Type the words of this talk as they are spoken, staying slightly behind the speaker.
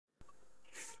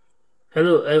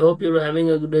Hello, I hope you're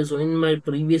having a good day. So in my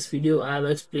previous video, I have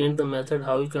explained the method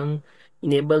how you can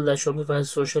enable the Shopify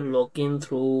social login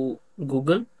through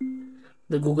Google,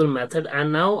 the Google method.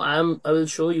 And now I will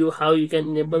show you how you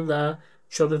can enable the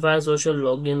Shopify social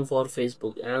login for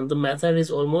Facebook. And the method is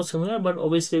almost similar, but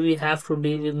obviously we have to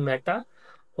deal with Meta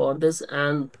for this.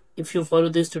 And if you follow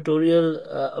this tutorial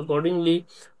accordingly,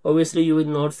 obviously you will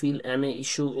not feel any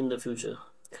issue in the future.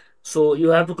 So you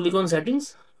have to click on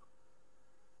settings,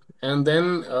 and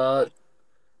then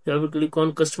you have to click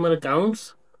on customer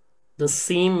accounts, the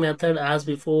same method as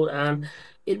before, and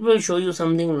it will show you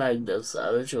something like this. I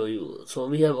will show you. So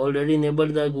we have already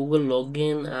enabled the Google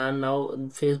login and now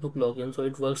Facebook login, so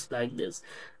it works like this.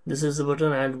 This is the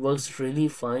button and it works really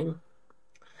fine.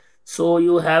 So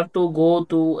you have to go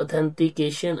to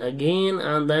authentication again,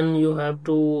 and then you have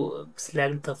to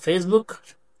select the Facebook.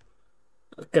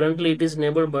 Currently it is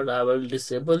enabled, but I will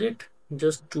disable it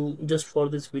just for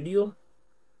this video.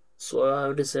 So I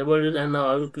have disabled it, and now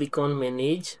I will click on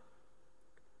manage,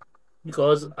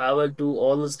 because I will do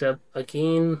all the step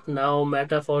again. Now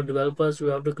Meta for developers, you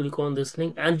have to click on this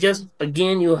link, and just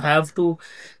again you have to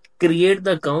create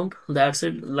the account. That's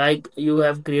it, like you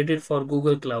have created for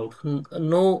Google Cloud.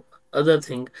 No other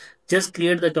thing, just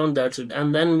create the account, that's it.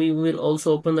 And then we will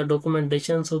also open the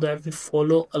documentation so that we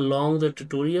follow along the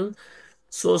tutorial.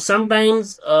 So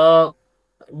sometimes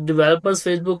developers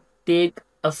Facebook take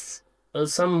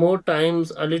some more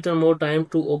times, a little more time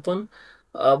to open,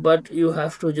 but you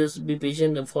have to just be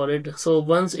patient for it. So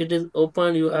once it is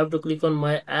open, you have to click on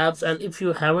my apps, and if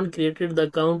you haven't created the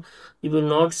account, you will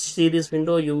not see this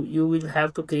window. You will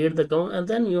have to create the account, and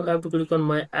then you have to click on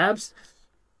my apps.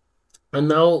 And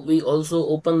now we also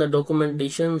open the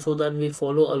documentation so that we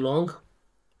follow along.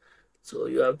 So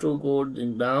you have to go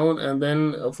down, and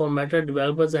then for Meta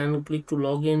developers and click to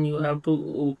login, you have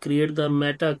to create the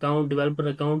Meta account, developer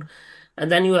account,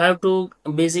 and then you have to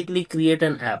basically create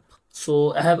an app.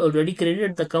 So I have already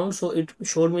created the account, so it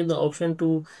showed me the option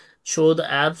to show the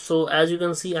app. So as you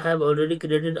can see, I have already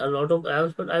created a lot of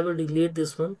apps, but I will delete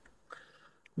this one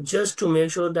just to make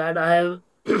sure that I have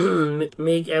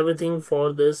make everything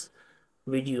for this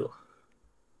video.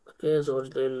 Okay, so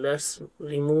let's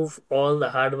remove all the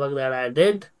hard work that I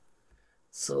did.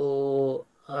 So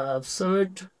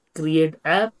submit, create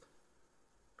app.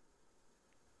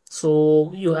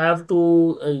 So you have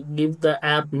to give the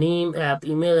app name, app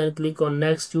email, and click on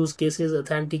next. Use cases,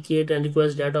 authenticate and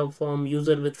request data from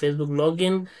user with Facebook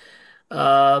login.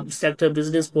 Select a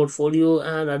business portfolio,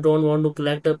 and I don't want to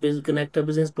connect a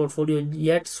business portfolio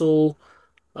yet, so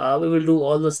we will do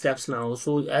all the steps now.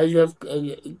 So as you have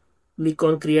click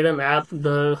on create an app,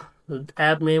 the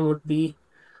app name would be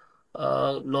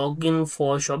login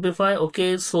for Shopify.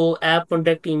 Okay, so app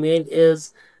contact email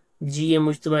is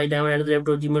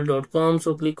gmujtabai@gmail.com.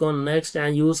 So click on next,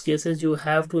 and use cases, you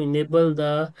have to enable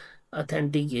the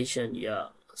authentication. Yeah,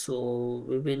 so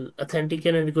we will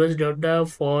authenticate and request data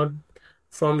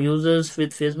from users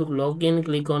with Facebook login.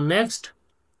 Click on next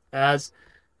as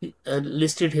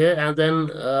listed here, and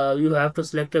then you have to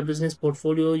select a business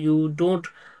portfolio. You don't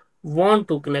want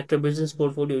to connect a business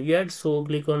portfolio yet, so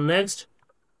click on next.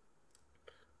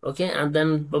 Okay, and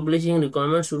then publishing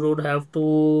requirements, you don't have to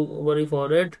worry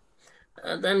for it.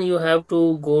 And then you have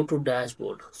to go to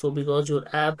dashboard, so because your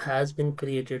app has been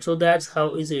created, so that's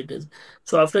how easy it is.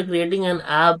 So after creating an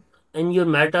app in your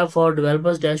Meta for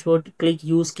developers dashboard, click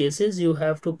use cases. You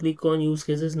have to click on use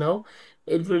cases now.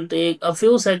 It will take a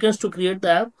few seconds to create the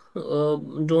app.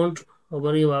 Don't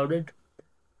worry about it.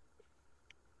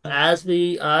 As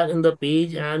we are in the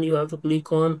page, and you have to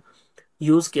click on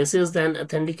use cases, then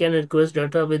authenticate and request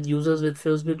data with users with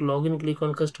Facebook login. Click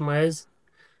on customize,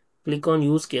 click on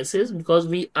use cases, because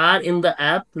we are in the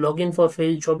app login for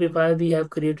Shopify we have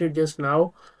created just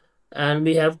now, and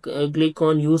we have click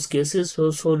on use cases.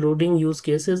 So loading use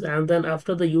cases, and then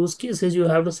after the use cases, you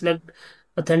have to select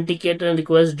authenticate and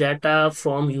request data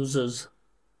from users.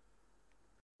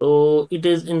 So it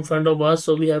is in front of us,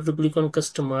 so we have to click on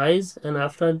customize, and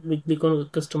after we click on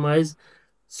customize,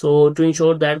 so to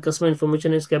ensure that customer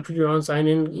information is captured on sign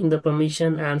in the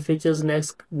permission and features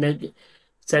next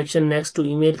section next to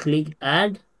email, click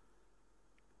add.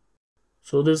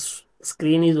 So this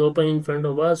screen is open in front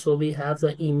of us, so we have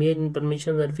the email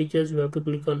information and features. You have to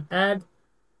click on add,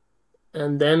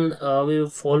 and then we will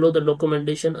follow the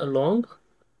documentation along.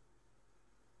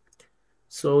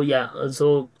 So yeah,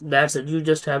 so that's it. You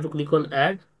just have to click on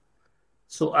add.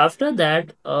 So after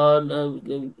that,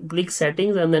 click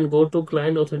settings, and then go to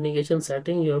client authentication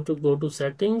setting. You have to go to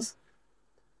settings,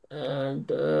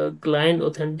 and client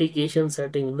authentication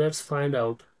setting. Let's find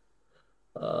out.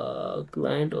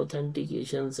 Client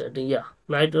authentication setting. Yeah,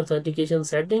 client authentication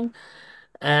setting.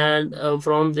 And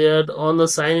from there, on the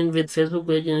sign in with Facebook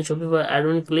page in Shopify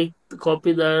admin, click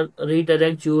copy the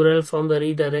redirect URL from the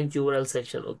redirect URL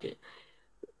section.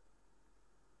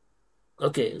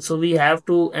 Okay, so we have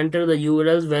to enter the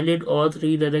URLs valid auth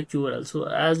redirect URL. So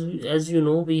as you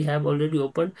know, we have already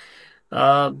opened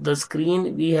the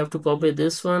screen. We have to copy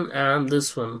this one and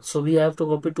this one. So we have to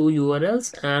copy two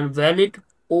URLs and valid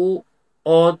o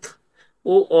auth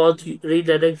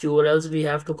redirect URLs. We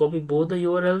have to copy both the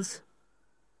URLs.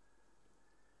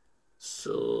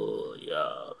 So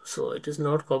yeah, so it is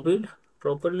not copied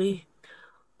properly.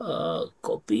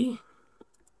 Copy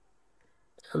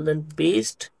and then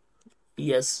paste.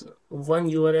 Yes,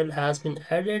 one URL has been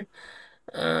added,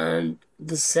 and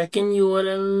the second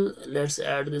URL, let's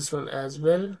add this one as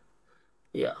well.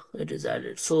 Yeah, it is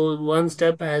added. So one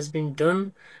step has been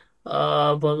done.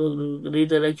 For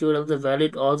redirect URL, the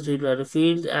valid auth redirect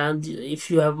field, and if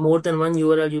you have more than one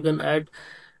URL, you can add.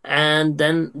 And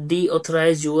then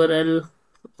deauthorized URL.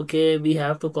 Okay, we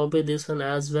have to copy this one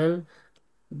as well.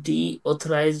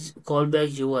 Deauthorized callback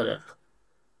URL.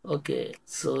 Okay,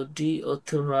 so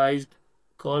deauthorized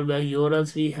callback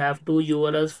URLs. We have two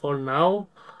URLs for now.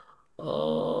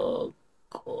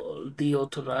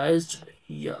 Deauthorized.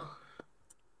 Yeah,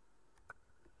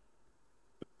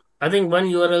 I think one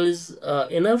URL is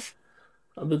enough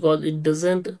because it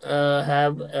doesn't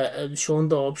have shown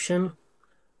the option.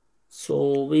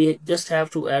 So we just have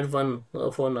to add one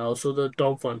for now. So the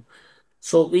top one.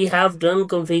 So we have done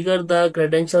configure the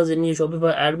credentials in your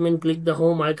Shopify admin. Click the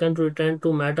home icon to return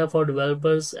to Meta for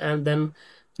developers, and then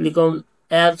click on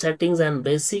app settings and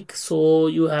basic. So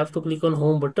you have to click on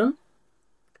home button.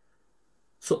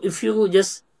 So if you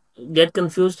just get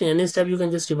confused in any step, you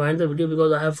can just rewind the video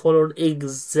because I have followed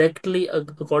exactly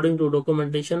according to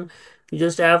documentation. You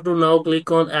just have to now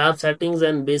click on app settings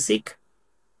and basic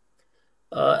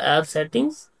app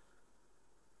settings,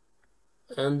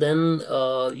 and then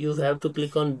you have to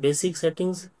click on basic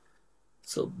settings.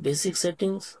 So basic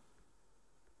settings.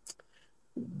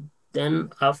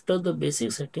 Then after the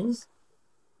basic settings,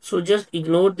 so just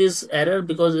ignore this error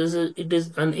because it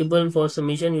is unable for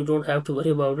submission. You don't have to worry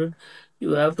about it.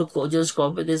 You have to just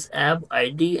copy this app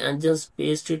ID and just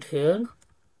paste it here.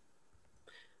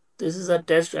 This is a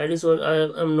test ID, so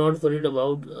I'm not worried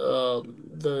about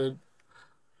the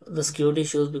security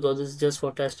issues because it's just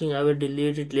for testing. I will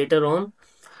delete it later on.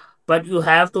 But you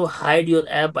have to hide your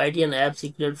app ID and app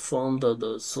secret from the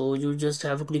others. So you just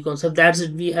have to click on save. That's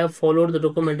it. We have followed the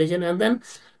documentation, and then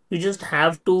you just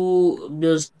have to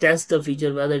just test the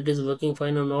feature whether it is working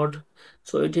fine or not.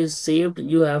 So it is saved.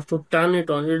 You have to turn it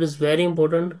on. It is very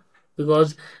important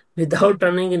because without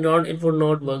turning it on, it would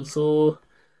not work. So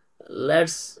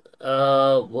let's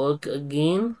work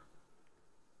again.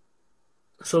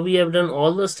 So we have done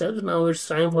all the steps. Now it's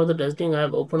time for the testing. I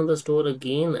have opened the store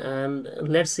again, and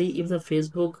let's see if the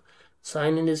Facebook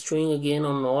sign in is showing again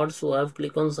or not. So I've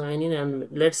clicked on sign in, and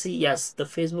let's see. Yes, the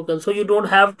Facebook. And so you don't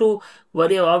have to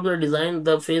worry about the design.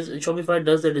 The Shopify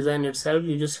does the design itself.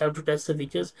 You just have to test the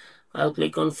features. I'll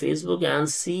click on Facebook and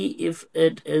see if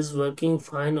it is working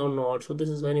fine or not. So this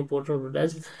is very important to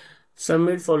test.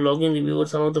 Submit for login review.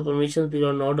 Some of the permissions we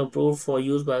are not approved for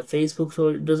use by Facebook, so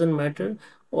it doesn't matter.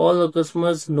 All the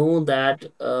customers know that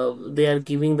they are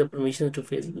giving the permission to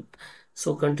Facebook.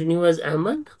 So continue as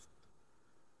Ahmed.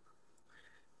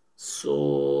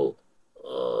 So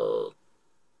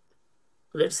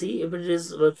let's see if it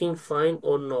is working fine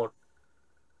or not.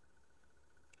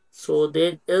 So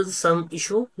there is some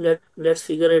issue. Let's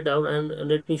figure it out, and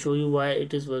let me show you why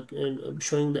it is working,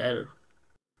 showing the error.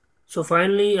 So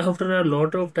finally, after a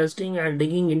lot of testing and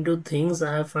digging into things,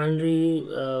 I have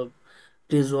finally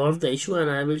resolve the issue, and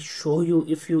I will show you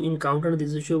if you encounter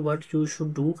this issue what you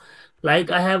should do. Like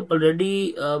I have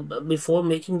already before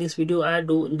making this video, I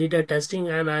did a testing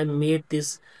and I made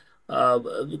this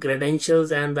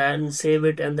credentials and then save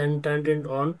it and then turned it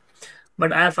on.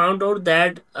 But I found out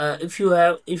that if you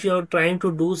are trying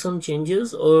to do some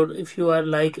changes, or if you are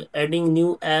like adding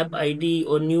new app ID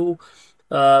or new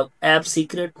app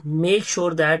secret, make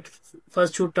sure that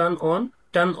first you turn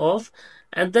off,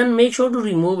 and then make sure to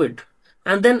remove it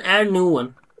and then add new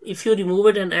one. If you remove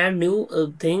it and add new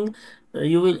thing,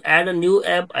 you will add a new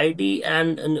app ID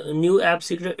and a new app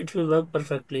secret. It will work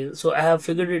perfectly. So I have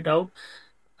figured it out.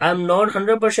 I'm not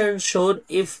 100% sure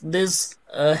if this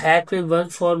hack will work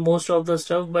for most of the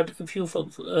stuff, but if you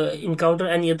encounter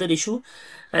any other issue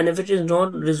and if it is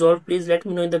not resolved, please let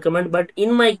me know in the comment. But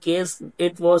in my case,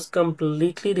 it was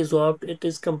completely resolved. It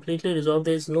is completely resolved.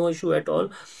 There is no issue at all.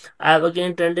 I have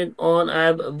again turned it on. I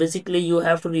have basically, you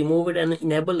have to remove it and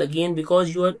enable again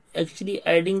because you are actually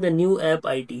adding the new app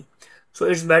ID. So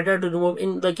it's better to remove.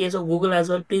 In the case of Google as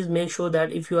well, please make sure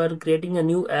that if you are creating a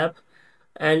new app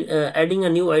and adding a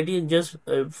new ID, just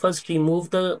first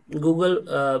remove the Google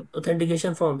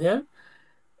authentication from here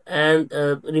and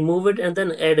remove it and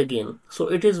then add again. So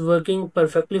it is working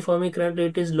perfectly for me. Currently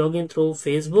it is logging through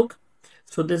Facebook.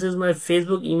 So this is my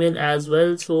Facebook email as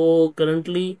well. So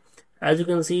currently, as you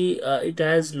can see, it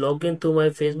has logged in to my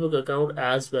Facebook account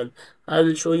as well. I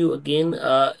will show you again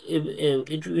if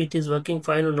it is working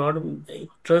fine or not.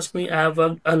 Trust me, I have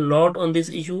worked a lot on this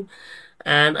issue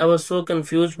and I was so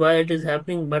confused why it is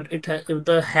happening. But if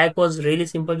the hack was really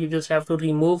simple, you just have to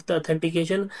remove the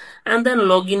authentication and then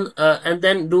log in and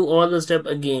then do all the step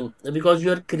again, because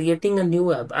you are creating a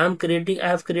new app. I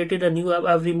have created a new app.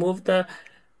 I've removed the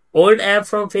old app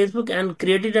from Facebook and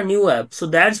created a new app. So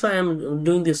that's why I'm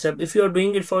doing this step. If you are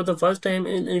doing it for the first time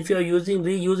and if you are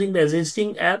reusing the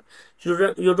existing app,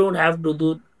 you don't have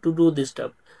to do this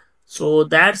step. So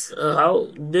that's how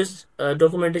this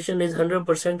documentation is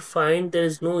 100% fine. There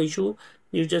is no issue.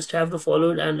 You just have to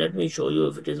follow it, and let me show you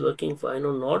if it is working fine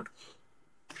or not.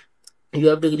 You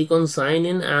have to click on sign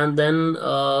in and then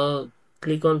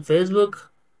click on Facebook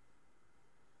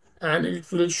and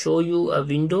it will show you a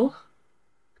window.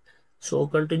 So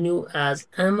continue as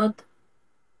Ahmed,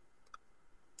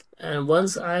 and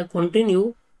once I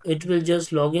continue, it will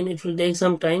just log in. It will take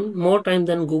some time, more time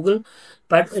than Google,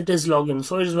 but it is login.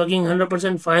 So it's working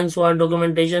 100% fine. So our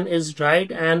documentation is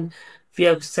right, and we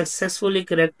have successfully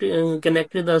connected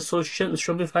the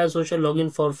Shopify social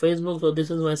login for Facebook. So this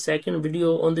is my second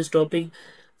video on this topic.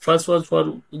 First was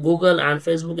for Google and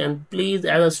Facebook, and please,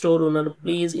 as a store owner,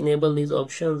 please enable these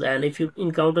options. And if you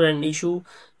encounter an issue,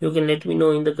 you can let me know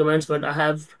in the comments. But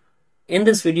in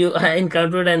this video, I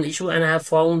encountered an issue and I have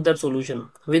found the solution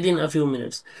within a few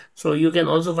minutes. So you can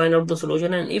also find out the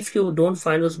solution, and if you don't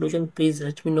find the solution, please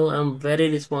let me know. I'm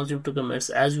very responsive to comments,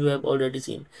 as you have already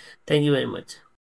seen. Thank you very much.